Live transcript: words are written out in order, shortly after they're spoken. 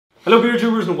Hello beer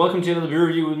tubers and welcome to another beer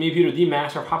review with me, Peter, the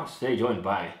master of hoppets. Today joined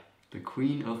by the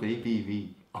queen of ABV,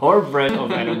 or Brett of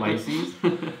Anomyces,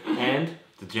 and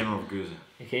the general of Goose.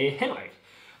 Okay, Henrik.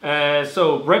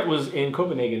 So Brett was in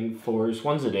Copenhagen for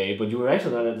Swansea Day, but you were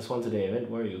actually not at the Swansea Day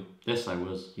event, were you? Yes, I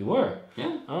was. You were?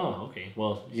 Yeah. Oh, okay.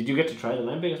 Well, did you get to try the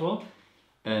lambic as well?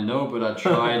 No, but I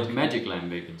tried Magic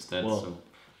Lambic instead. Well, so.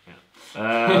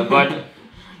 Yeah. But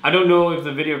I don't know if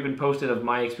the video has been posted of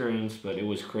my experience, but it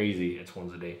was crazy at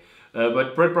Swansea Day.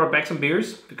 But Brett brought back some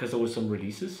beers because there was some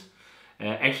releases.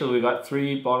 Actually, we got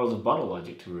 3 bottles of Bottle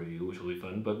Logic to review, which will be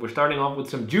fun. But we're starting off with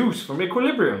some juice from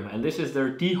Equilibrium, and this is their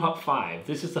dHop5.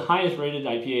 This is the highest rated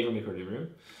IPA from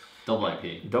Equilibrium. Double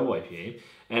IPA. Double IPA.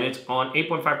 And it's on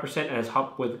 8.5% and it's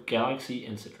hopped with Galaxy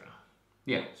and Citra.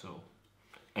 Yeah. So,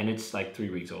 and it's like 3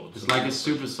 weeks old. It's like a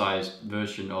supersized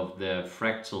version of the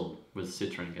Fractal with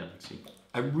Citra and Galaxy.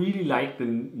 I really like the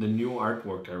new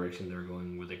artwork direction they're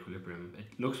going with Equilibrium.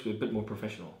 It looks a bit more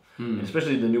professional. And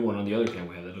especially the new one on the other can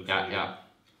we have. That looks really good.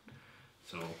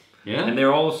 So, yeah. And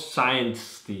they're all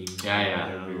science themed.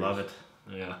 Yeah. I love it.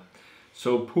 Yeah.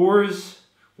 So pours,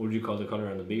 what would you call the color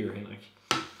on the beer, Henrik?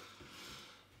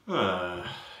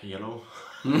 Yellow.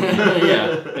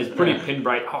 Yeah. It's pretty pin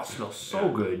bright. Oh, it smells so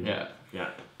good. Yeah.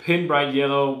 Pin bright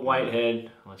yellow, white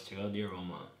head. Let's check out the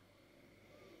aroma.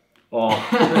 Oh,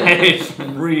 it's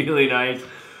really nice.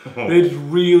 It's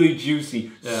really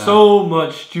juicy. Yeah. So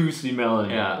much juicy melon.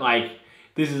 Yeah. Like,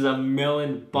 this is a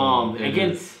melon bomb.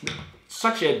 Again,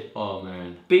 such a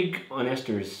big on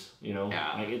esters, you know?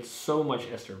 Yeah. Like, it's so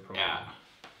much ester profile. Yeah.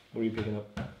 What are you picking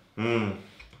up?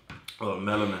 Well,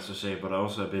 melon, as I say, but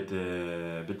also a bit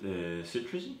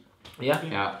citrusy.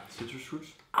 Yeah. Citrus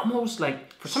fruits. Almost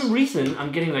like, for some reason,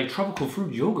 I'm getting like tropical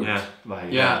fruit yogurt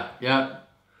vibe. Yeah.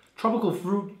 Tropical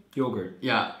fruit yogurt.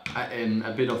 Yeah. And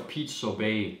a bit of peach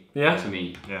sorbet to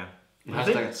me. Yeah. It has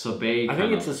that sorbet. I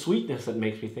think it's the sweetness that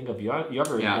makes me think of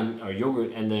yogurt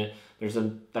and there's a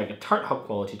tart hop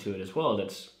quality to it as well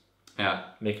that's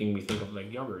making me think of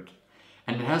like yogurt.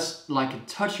 And it has like a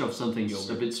touch of something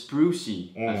a bit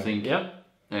sprucey, I think. Yeah.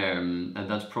 And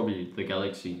that's probably the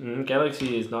Galaxy.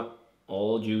 Galaxy is not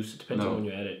all juice. It depends on when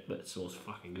you add it, but it smells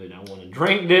fucking good. I want to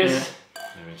drink this.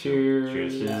 Yeah.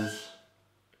 Cheers. Cheers.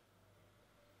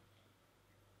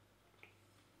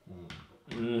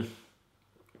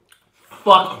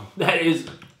 Fuck, that is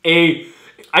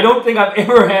I don't think I've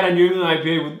ever had a New England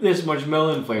IPA with this much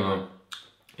melon flavor.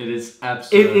 It is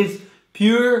absolutely. It is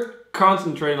pure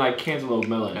concentrated like cantaloupe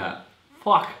melon. Yeah.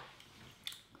 Fuck.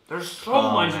 There's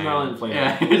so much melon flavor.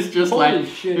 Yeah, it's just Holy like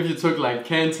shit. if you took like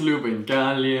cantaloupe and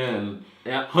Galia and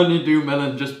honeydew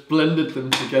melon, just blended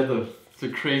them together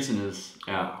to craziness.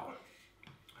 Yeah.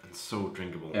 It's so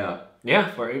drinkable.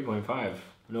 Yeah, for 8.5.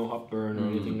 No hop burn or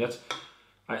anything.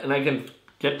 And I can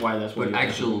get why that's what.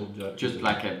 But just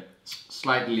like a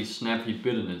slightly snappy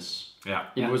bitterness. Yeah.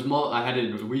 It was more. I had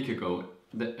it a week ago.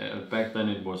 Back then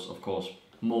it was of course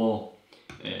more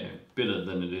bitter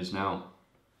than it is now,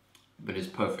 but it's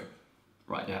perfect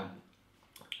right now.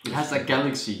 It has that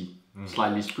Galaxy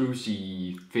slightly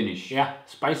sprucey finish. Yeah,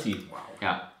 spicy. Wow.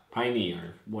 Yeah. Piney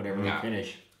or whatever the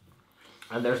finish.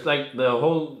 And there's like the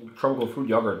whole tropical fruit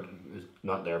yogurt is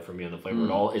not there for me on the flavor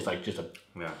at all. It's like just a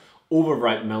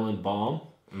overripe melon bomb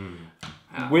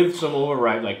with some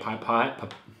overripe like papaya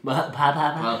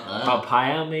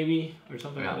maybe or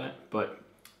something like that. But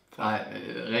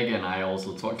I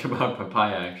also talked about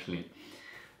papaya actually,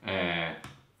 and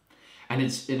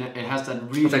it has that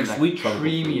really like sweet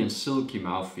creamy and silky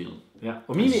mouthfeel. Yeah,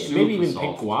 or maybe even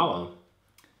pink guava.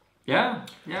 Yeah.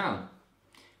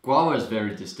 Guava is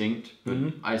very distinct, but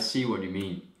I see what you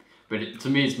mean. But to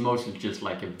me, it's mostly just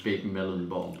like a big melon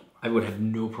bomb. I would have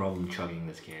no problem chugging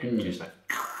this can. Just like.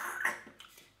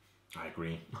 I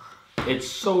agree. It's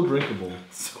so drinkable.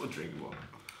 So drinkable.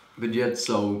 But yet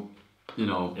so,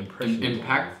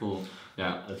 impactful.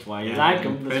 Yeah. That's why you like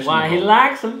him. That's why he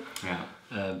likes him.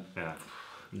 Yeah.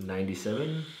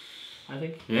 97, I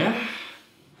think. Yeah.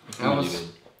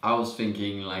 I was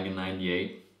thinking like a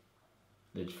 98.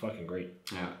 It's fucking great.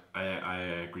 Yeah. I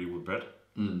agree with Brett.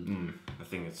 I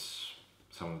think it's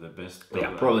some of the best.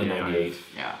 Yeah, probably 98.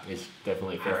 Yeah. It's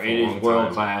definitely fair. It is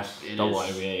world class double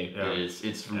IPA. It is.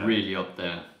 It's really up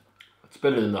there. It's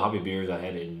better than the hobby beers I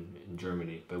had in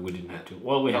Germany, but we didn't have to.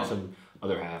 Well, we had some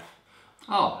other half.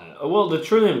 Oh. Well, the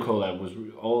Trillium collab was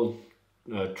all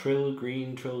Trill,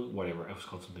 whatever. It was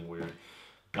called something weird.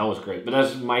 That was great. But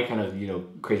that's my kind of,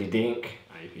 crazy dank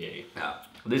IPA. Yeah.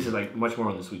 This is like much more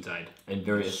on the sweet side and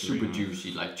very super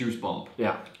juicy, like juice bomb.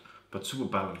 Yeah. But super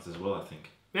balanced as well, I think.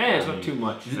 Yeah, it's not too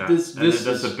much. This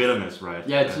is the bitterness, right?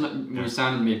 Yeah, it's not. We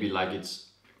sound maybe like it's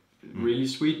really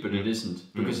sweet, but it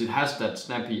isn't because it has that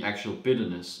snappy actual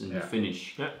bitterness in the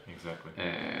finish. Yeah, Exactly.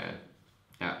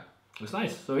 Yeah, it's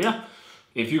nice. So yeah,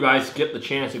 if you guys get the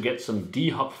chance to get some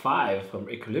dHop5 from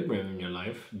Equilibrium in your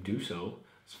life, do so.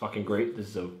 It's fucking great. This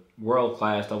is a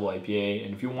world-class double IPA,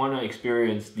 and if you want to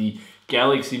experience the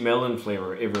Galaxy Melon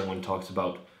flavor everyone talks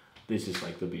about, this is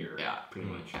like the beer. Yeah, pretty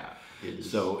much. Yeah.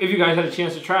 So if you guys had a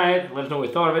chance to try it, let us know what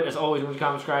you thought of it. As always, remember to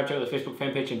comment, subscribe, check out the Facebook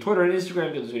fan page and Twitter and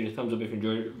Instagram. Give this video a thumbs up if you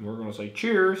enjoyed it. We're going to say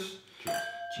cheers.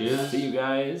 Cheers. See you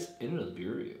guys in another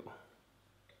beer review.